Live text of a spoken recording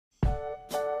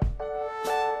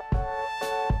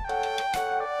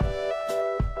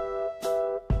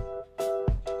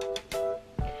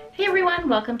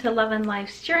welcome to Love and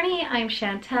Life's Journey. I'm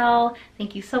Chantel.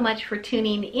 Thank you so much for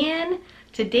tuning in.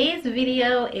 Today's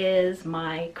video is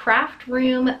my craft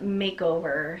room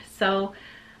makeover. So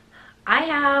I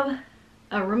have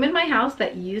a room in my house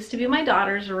that used to be my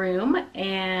daughter's room,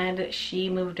 and she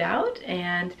moved out,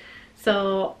 and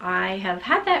so I have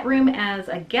had that room as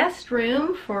a guest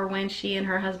room for when she and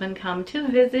her husband come to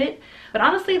visit. But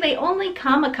honestly, they only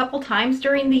come a couple times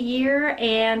during the year,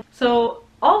 and so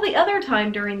all the other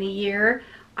time during the year,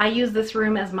 I use this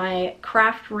room as my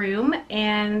craft room.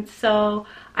 And so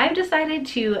I've decided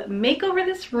to make over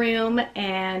this room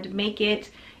and make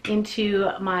it into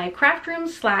my craft room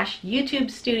slash YouTube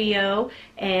studio.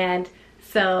 And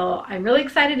so I'm really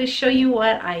excited to show you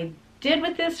what I did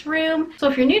with this room. So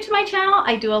if you're new to my channel,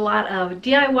 I do a lot of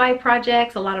DIY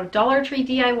projects, a lot of Dollar Tree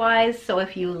DIYs. So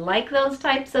if you like those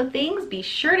types of things, be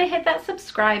sure to hit that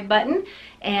subscribe button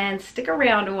and stick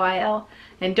around a while.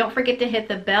 And don't forget to hit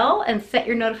the bell and set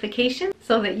your notifications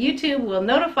so that YouTube will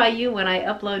notify you when I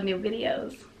upload new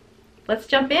videos. Let's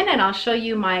jump in and I'll show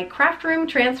you my craft room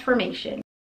transformation.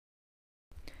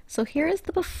 So here is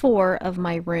the before of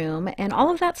my room, and all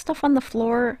of that stuff on the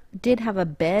floor did have a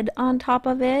bed on top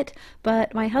of it,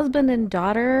 but my husband and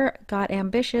daughter got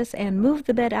ambitious and moved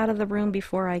the bed out of the room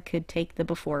before I could take the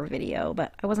before video,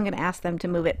 but I wasn't going to ask them to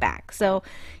move it back. So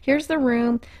here's the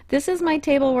room. This is my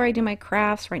table where I do my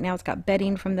crafts. Right now it's got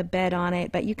bedding from the bed on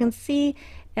it, but you can see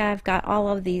I've got all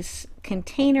of these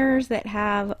containers that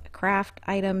have craft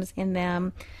items in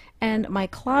them. And my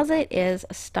closet is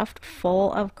stuffed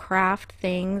full of craft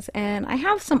things, and I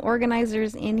have some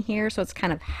organizers in here, so it's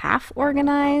kind of half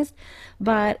organized,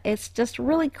 but it's just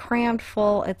really crammed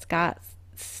full. It's got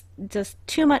just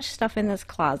too much stuff in this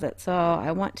closet, so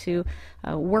I want to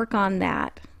work on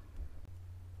that.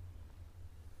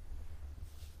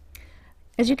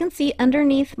 As you can see,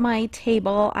 underneath my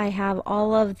table I have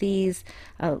all of these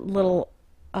little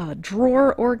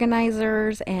drawer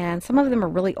organizers, and some of them are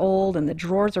really old and the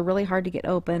drawers are really hard to get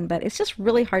open, but it's just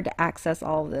really hard to access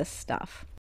all of this stuff.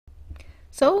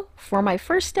 So for my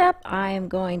first step, I am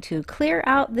going to clear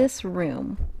out this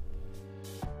room.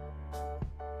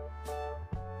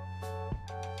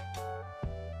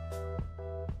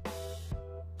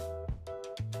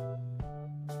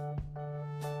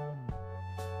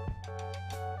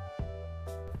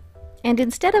 And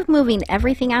instead of moving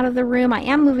everything out of the room, I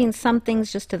am moving some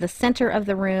things just to the center of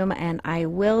the room, and I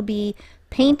will be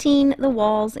painting the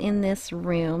walls in this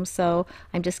room, so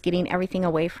I'm just getting everything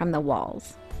away from the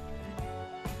walls.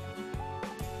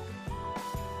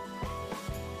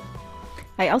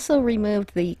 I also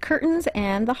removed the curtains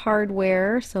and the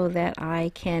hardware so that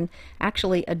I can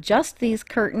actually adjust these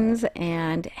curtains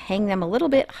and hang them a little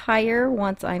bit higher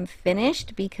once I'm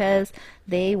finished, because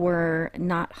they were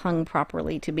not hung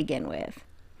properly to begin with.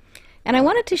 And I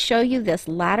wanted to show you this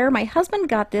ladder. My husband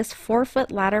got this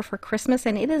 4-foot ladder for Christmas,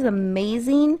 and it is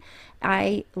amazing.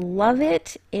 I love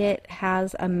it. It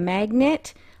has a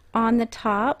magnet on the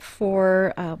top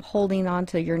for holding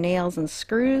onto your nails and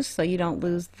screws so you don't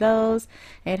lose those.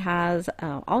 It has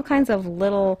all kinds of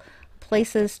little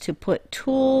places to put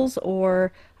tools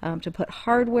or to put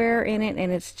hardware in it,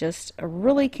 and it's just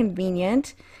really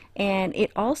convenient. And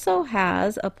it also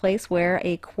has a place where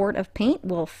a quart of paint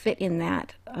will fit in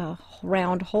that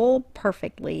round hole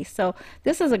perfectly. So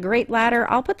this is a great ladder.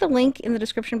 I'll put the link in the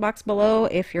description box below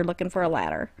if you're looking for a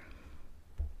ladder.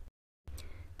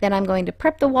 Then I'm going to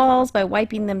prep the walls by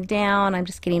wiping them down. I'm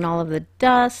just getting all of the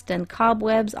dust and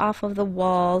cobwebs off of the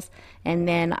walls, and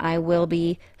then I will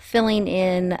be filling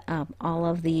in all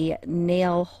of the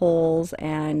nail holes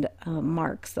and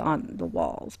marks on the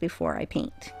walls before I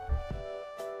paint.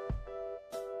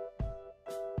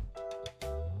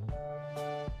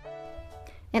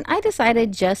 And I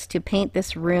decided just to paint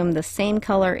this room the same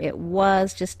color it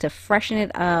was, just to freshen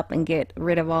it up and get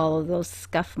rid of all of those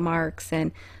scuff marks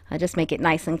and just make it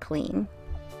nice and clean.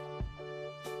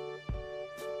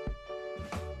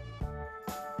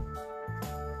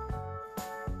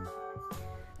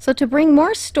 So to bring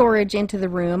more storage into the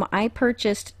room, I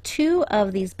purchased 2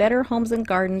 of these Better Homes and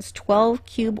Gardens 12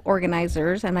 cube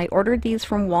organizers, and I ordered these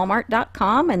from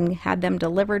Walmart.com and had them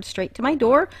delivered straight to my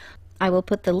door. I will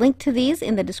put the link to these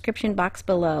in the description box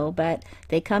below, but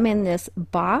they come in this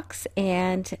box,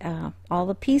 and all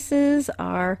the pieces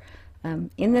are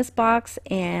in this box,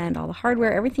 and all the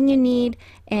hardware, everything you need.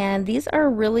 And these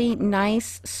are really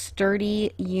nice,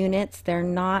 sturdy units. They're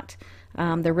not,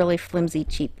 they're really flimsy,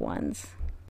 cheap ones.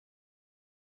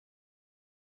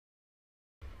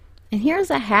 And here's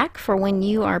a hack for when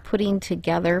you are putting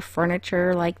together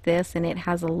furniture like this and it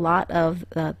has a lot of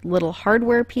little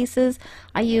hardware pieces.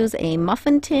 I use a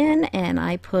muffin tin and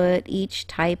I put each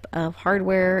type of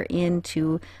hardware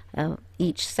into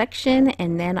each section,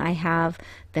 and then I have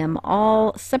them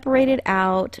all separated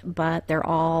out, but they're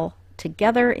all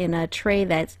together in a tray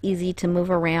that's easy to move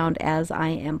around as I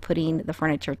am putting the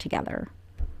furniture together.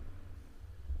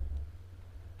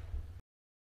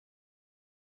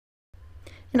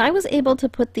 And I was able to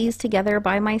put these together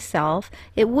by myself.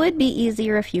 It would be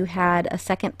easier if you had a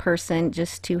second person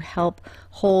just to help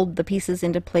hold the pieces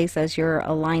into place as you're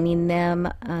aligning them,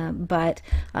 but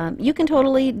you can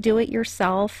totally do it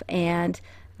yourself, and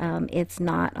it's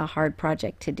not a hard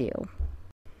project to do.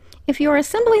 If you're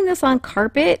assembling this on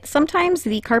carpet, sometimes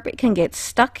the carpet can get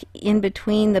stuck in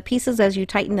between the pieces as you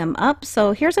tighten them up.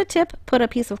 So here's a tip: put a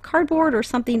piece of cardboard or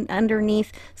something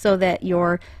underneath so that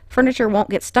your furniture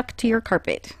won't get stuck to your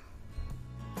carpet.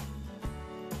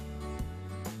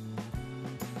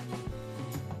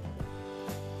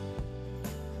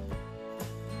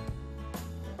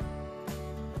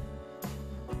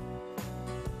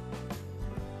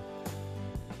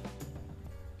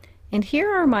 And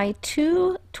here are my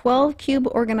two 12 cube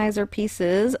organizer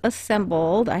pieces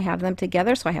assembled. I have them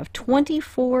together, so I have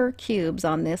 24 cubes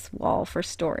on this wall for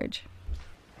storage.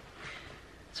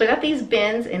 So I got these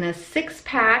bins in a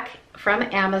 6-pack from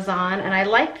Amazon, and I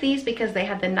like these because they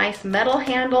have the nice metal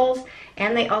handles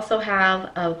and they also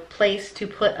have a place to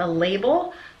put a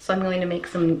label. So I'm going to make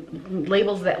some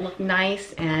labels that look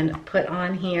nice and put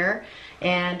on here.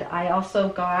 And I also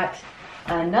got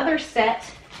another set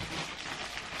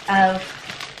of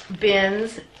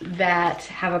bins that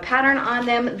have a pattern on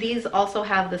them. These also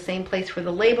have the same place for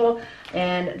the label,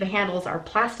 and the handles are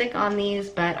plastic on these,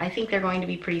 but I think they're going to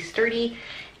be pretty sturdy.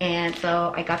 And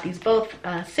so I got these both,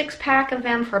 6-pack of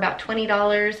them for about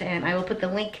 $20, and I will put the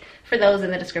link for those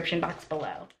in the description box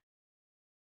below.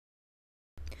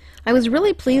 I was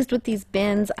really pleased with these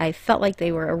bins. I felt like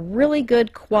they were a really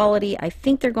good quality. I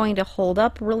think they're going to hold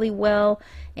up really well,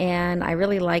 and I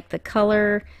really like the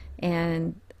color,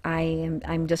 and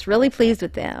I'm just really pleased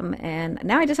with them. And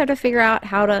now I just have to figure out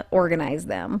how to organize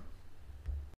them.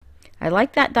 I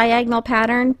like that diagonal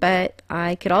pattern, but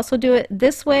I could also do it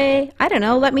this way. I don't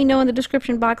know. Let me know in the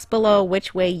description box below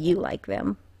which way you like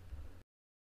them.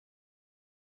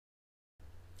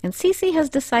 And Cece has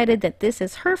decided that this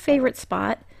is her favorite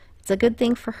spot. It's a good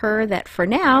thing for her that for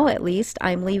now, at least,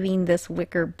 I'm leaving this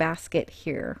wicker basket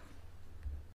here.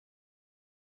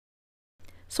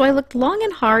 So I looked long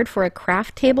and hard for a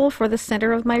craft table for the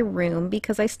center of my room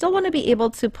because I still want to be able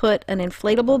to put an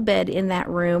inflatable bed in that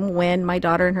room when my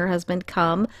daughter and her husband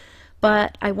come,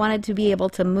 but I wanted to be able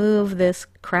to move this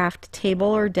craft table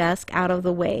or desk out of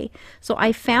the way. So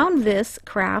I found this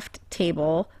craft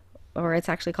table, or it's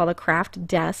actually called a craft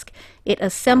desk. It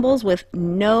assembles with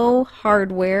no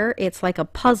hardware. It's like a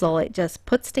puzzle. It just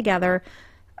puts together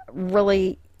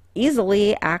really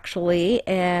easily, actually,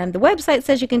 and the website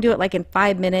says you can do it like in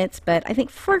 5 minutes, but I think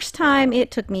first time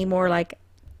it took me more like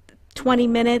 20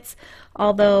 minutes,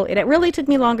 although it really took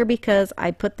me longer because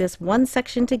I put this one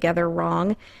section together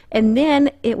wrong, and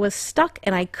then it was stuck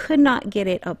and I could not get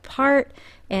it apart,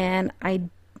 and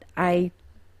I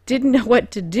didn't know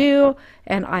what to do,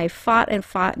 and I fought and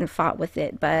fought and fought with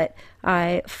it, but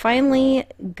I finally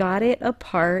got it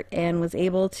apart and was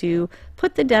able to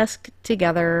put the desk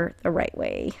together the right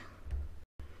way.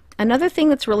 Another thing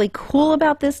that's really cool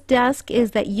about this desk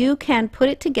is that you can put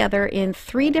it together in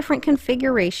 3 different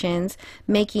configurations,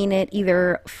 making it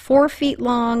either 4 feet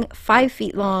long, 5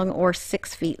 feet long, or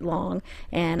 6 feet long.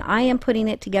 And I am putting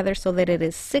it together so that it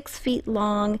is 6 feet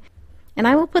long. And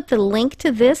I will put the link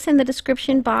to this in the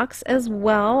description box as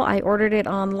well. I ordered it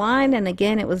online, and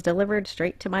again, it was delivered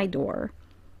straight to my door.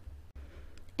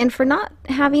 And for not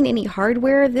having any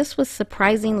hardware, this was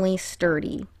surprisingly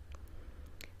sturdy.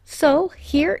 So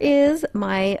here is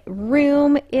my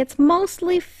room. It's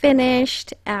mostly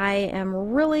finished. I am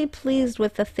really pleased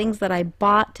with the things that I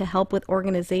bought to help with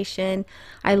organization.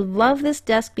 I love this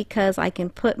desk because I can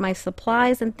put my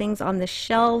supplies and things on the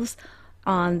shelves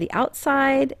on the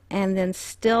outside and then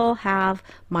still have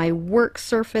my work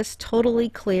surface totally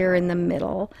clear in the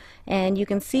middle. And you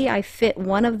can see I fit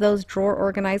one of those drawer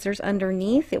organizers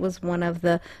underneath. It was one of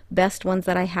the best ones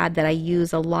that I had that I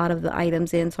use a lot of the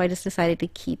items in, so I just decided to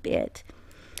keep it.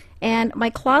 And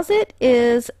my closet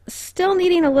is still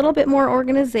needing a little bit more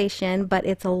organization, but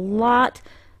it's a lot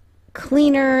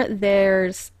cleaner.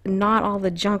 There's not all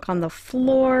the junk on the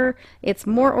floor. It's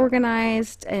more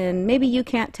organized, and maybe you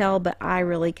can't tell, but I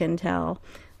really can tell.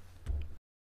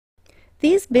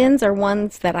 These bins are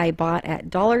ones that I bought at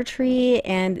Dollar Tree,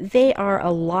 and they are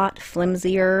a lot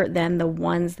flimsier than the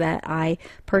ones that I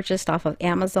purchased off of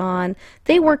Amazon.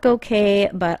 They work okay,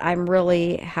 but I'm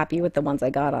really happy with the ones I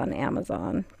got on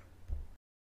Amazon.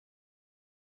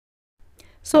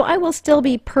 So I will still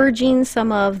be purging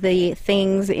some of the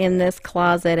things in this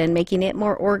closet and making it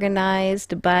more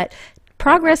organized, but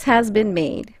progress has been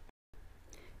made.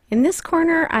 In this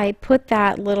corner, I put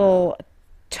that little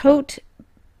tote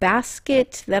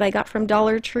basket that I got from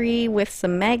Dollar Tree with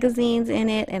some magazines in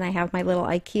it, and I have my little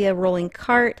IKEA rolling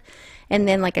cart. And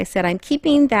then, like I said, I'm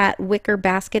keeping that wicker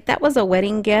basket. That was a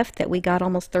wedding gift that we got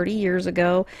almost 30 years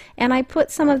ago. And I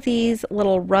put some of these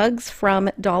little rugs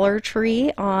from Dollar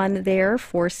Tree on there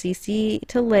for Cece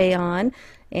to lay on,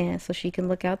 and so she can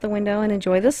look out the window and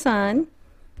enjoy the sun.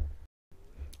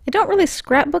 I don't really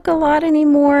scrapbook a lot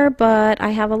anymore, but I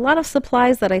have a lot of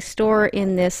supplies that I store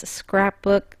in this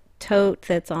scrapbook tote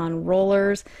that's on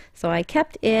rollers, so I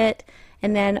kept it.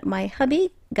 And then my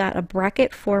hubby got a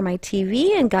bracket for my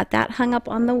TV and got that hung up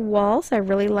on the wall, so I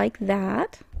really like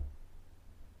that.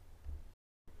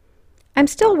 I'm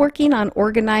still working on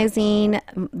organizing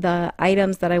the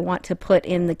items that I want to put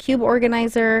in the cube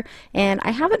organizer, and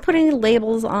I haven't put any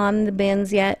labels on the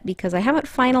bins yet because I haven't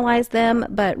finalized them,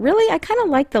 but really I kind of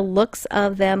like the looks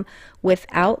of them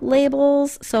without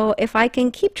labels. So if I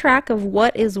can keep track of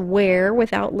what is where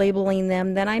without labeling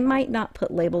them, then I might not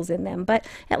put labels in them, but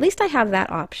at least I have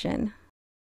that option.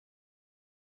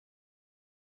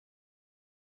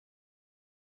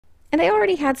 And I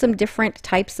already had some different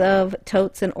types of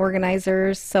totes and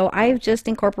organizers, so I've just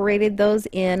incorporated those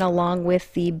in along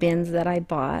with the bins that I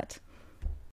bought.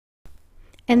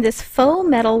 And this faux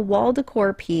metal wall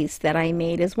decor piece that I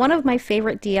made is one of my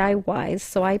favorite DIYs,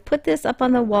 so I put this up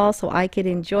on the wall so I could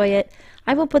enjoy it.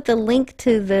 I will put the link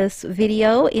to this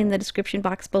video in the description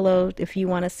box below if you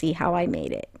want to see how I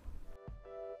made it.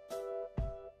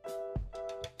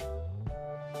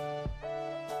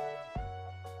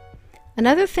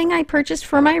 Another thing I purchased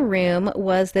for my room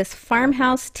was this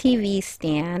farmhouse TV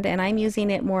stand, and I'm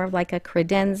using it more of like a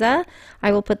credenza.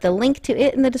 I will put the link to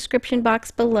it in the description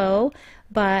box below,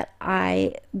 but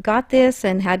I got this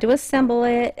and had to assemble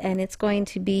it, and it's going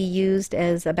to be used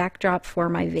as a backdrop for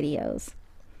my videos.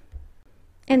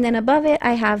 And then above it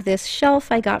I have this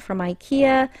shelf I got from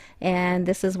IKEA, and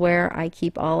this is where I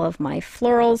keep all of my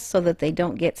florals so that they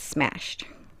don't get smashed.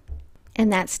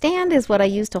 And that stand is what I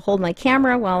use to hold my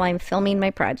camera while I'm filming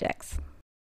my projects.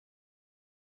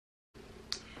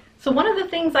 So one of the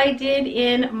things I did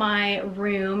in my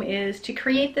room is to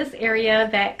create this area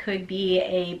that could be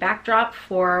a backdrop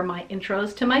for my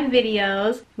intros to my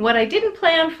videos. What I didn't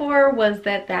plan for was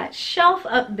that that shelf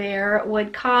up there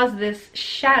would cause this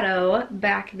shadow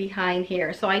back behind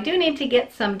here. So I do need to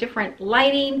get some different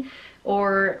lighting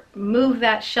or move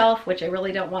that shelf, which I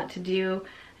really don't want to do.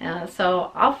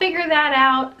 So I'll figure that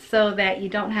out so that you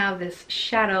don't have this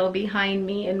shadow behind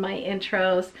me in my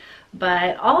intros.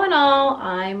 But all in all,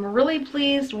 I'm really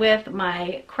pleased with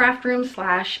my craft room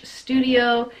 /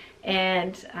 studio,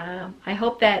 and I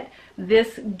hope that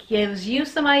this gives you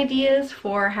some ideas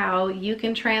for how you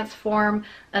can transform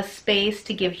a space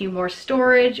to give you more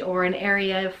storage or an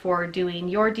area for doing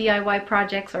your DIY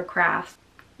projects or crafts.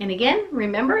 And again,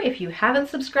 remember, if you haven't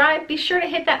subscribed, be sure to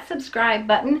hit that subscribe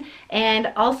button.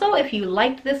 And also, if you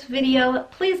liked this video,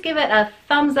 please give it a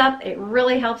thumbs up. It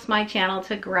really helps my channel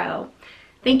to grow.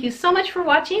 Thank you so much for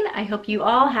watching. I hope you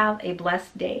all have a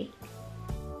blessed day.